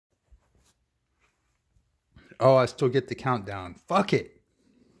Oh, I still get the countdown. Fuck it.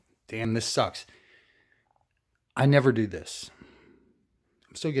 Damn, this sucks. I never do this.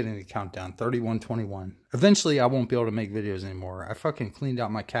 I'm still getting the countdown. 31:21. Eventually, I won't be able to make videos anymore. I fucking cleaned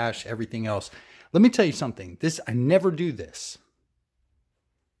out my cache, everything else. Let me tell you something. I never do this.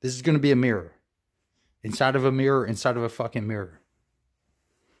 This is going to be a mirror. Inside of a mirror, inside of a fucking mirror.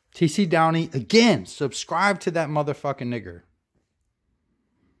 TC Downey, again, subscribe to that motherfucking nigger.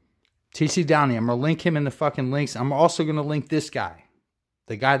 TC Downey, I'm going to link him in the fucking links. I'm also going to link this guy.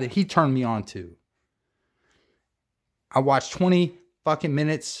 The guy that he turned me on to. I watched 20 fucking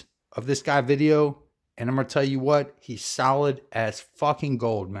minutes of this guy video, and I'm going to tell you what, he's solid as fucking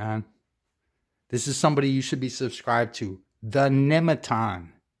gold, man. This is somebody you should be subscribed to. The Nemeton.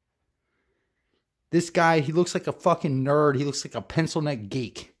 This guy, he looks like a fucking nerd. He looks like a pencil neck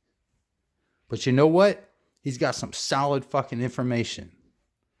geek. But you know what? He's got some solid fucking information.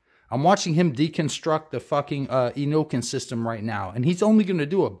 I'm watching him deconstruct the fucking Nemeton system right now. And he's only going to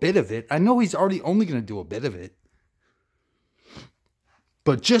do a bit of it. I know he's already only going to do a bit of it.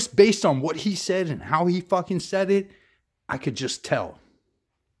 But just based on what he said and how he fucking said it, I could just tell.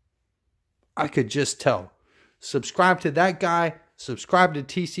 I could just tell. Subscribe to that guy. Subscribe to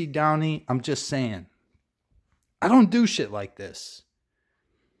TC Downey. I'm just saying. I don't do shit like this.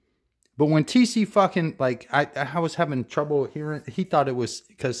 But when TC fucking, like, I was having trouble hearing. He thought it was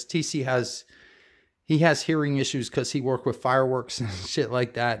because TC has hearing issues because he worked with fireworks and shit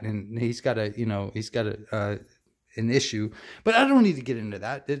like that. And he's got an issue. But I don't need to get into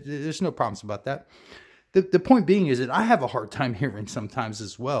that. There's no problems about that. The point being is that I have a hard time hearing sometimes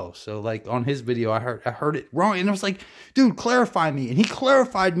as well. So like on his video, I heard it wrong. And I was like, dude, clarify me. And he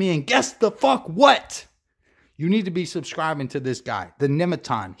clarified me. And guess the fuck what? You need to be subscribing to this guy, the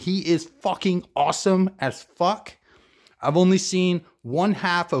Nemeton. He is fucking awesome as fuck. I've only seen one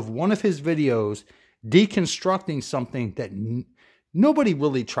half of one of his videos deconstructing something that nobody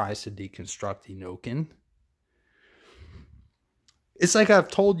really tries to deconstruct Nemeton. It's like I've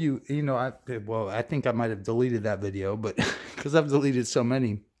told you, I think I might have deleted that video, but because I've deleted so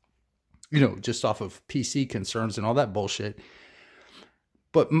many, just off of PC concerns and all that bullshit.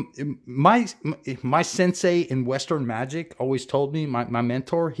 But my sensei in Western magic always told me, my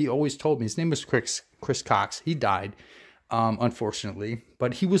mentor, he always told me, his name was Chris Cox. He died, unfortunately,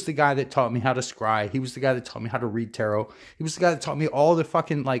 but he was the guy that taught me how to scry. He was the guy that taught me how to read tarot. He was the guy that taught me all the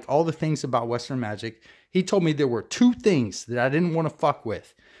fucking, all the things about Western magic. He told me there were two things that I didn't want to fuck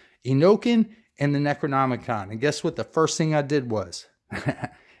with. Nemeton and the Necronomicon. And guess what the first thing I did was?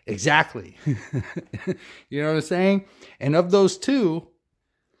 Exactly. You know what I'm saying? And of those two,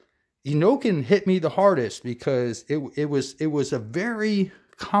 Nemeton hit me the hardest because it was a very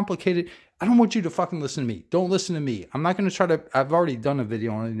complicated. I don't want you to fucking listen to me. Don't listen to me. I'm not going to try to. I've already done a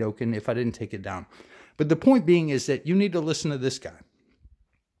video on Nemeton if I didn't take it down. But the point being is that you need to listen to this guy.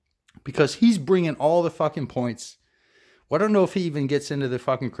 Because he's bringing all the fucking points. Well, I don't know if he even gets into the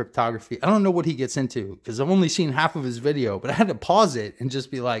fucking cryptography. I don't know what he gets into. Because I've only seen half of his video. But I had to pause it and just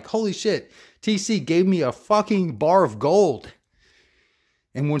be like, holy shit. TC gave me a fucking bar of gold.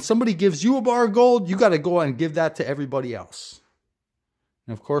 And when somebody gives you a bar of gold, you got to go and give that to everybody else.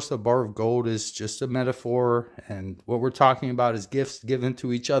 And of course, the bar of gold is just a metaphor. And what we're talking about is gifts given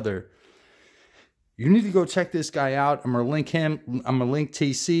to each other. You need to go check this guy out. I'm going to link him. I'm going to link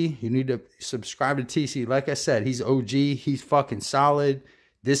TC. You need to subscribe to TC. Like I said, he's OG. He's fucking solid.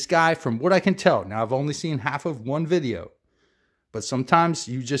 This guy, from what I can tell, now I've only seen half of one video. But sometimes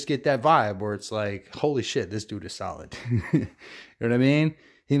you just get that vibe where it's like, holy shit, this dude is solid. You know what I mean?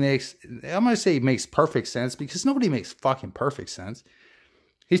 I'm going to say he makes perfect sense because nobody makes fucking perfect sense.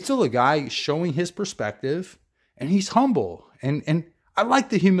 He's still a guy showing his perspective and he's humble. And I like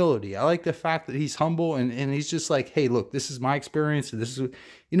the humility. I like the fact that he's humble and he's just like, hey, look, this is my experience. And this is,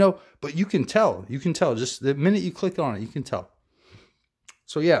 but you can tell. You can tell. Just the minute you click on it, you can tell.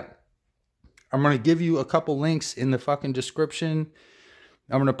 So, yeah. I'm going to give you a couple links in the fucking description.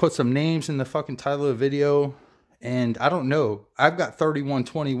 I'm going to put some names in the fucking title of the video. And I don't know. I've got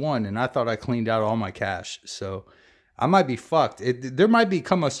 3121 and I thought I cleaned out all my cache. So I might be fucked. There might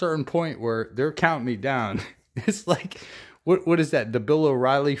become a certain point where they're counting me down. It's like... What is that? The Bill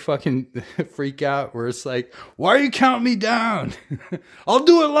O'Reilly fucking freak out where it's like, why are you counting me down? I'll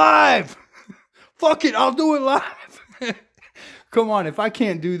do it live. Fuck it. I'll do it live. Come on. If I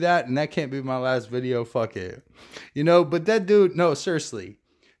can't do that and that can't be my last video, fuck it. But that dude, no, seriously,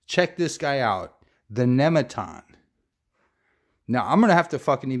 check this guy out. The Nemeton. Now, I'm going to have to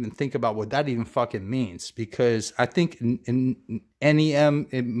fucking even think about what that even fucking means. Because I think in NEM,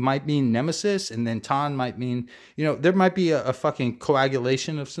 it might mean nemesis. And then ton might mean, there might be a fucking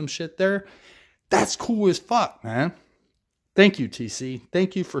coagulation of some shit there. That's cool as fuck, man. Thank you, TC.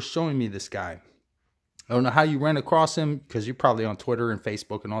 Thank you for showing me this guy. I don't know how you ran across him, because you're probably on Twitter and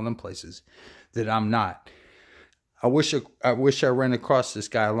Facebook and all them places that I'm not. I wish I ran across this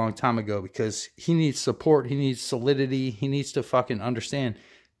guy a long time ago, because he needs support. He needs solidity. He needs to fucking understand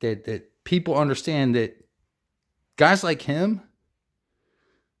that people understand that guys like him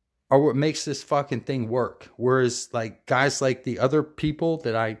are what makes this fucking thing work. Whereas like guys like the other people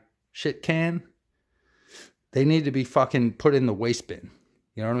that I shit can, they need to be fucking put in the waste bin.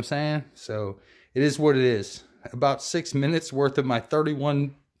 You know what I'm saying? So it is what it is. About 6 minutes worth of my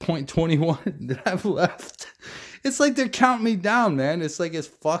 31.21 that I've left. It's like they're counting me down, man. It's like it's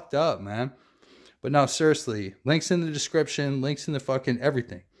fucked up, man. But no, seriously. Links in the description. Links in the fucking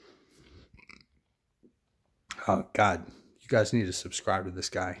everything. Oh, God. You guys need to subscribe to this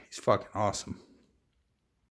guy. He's fucking awesome.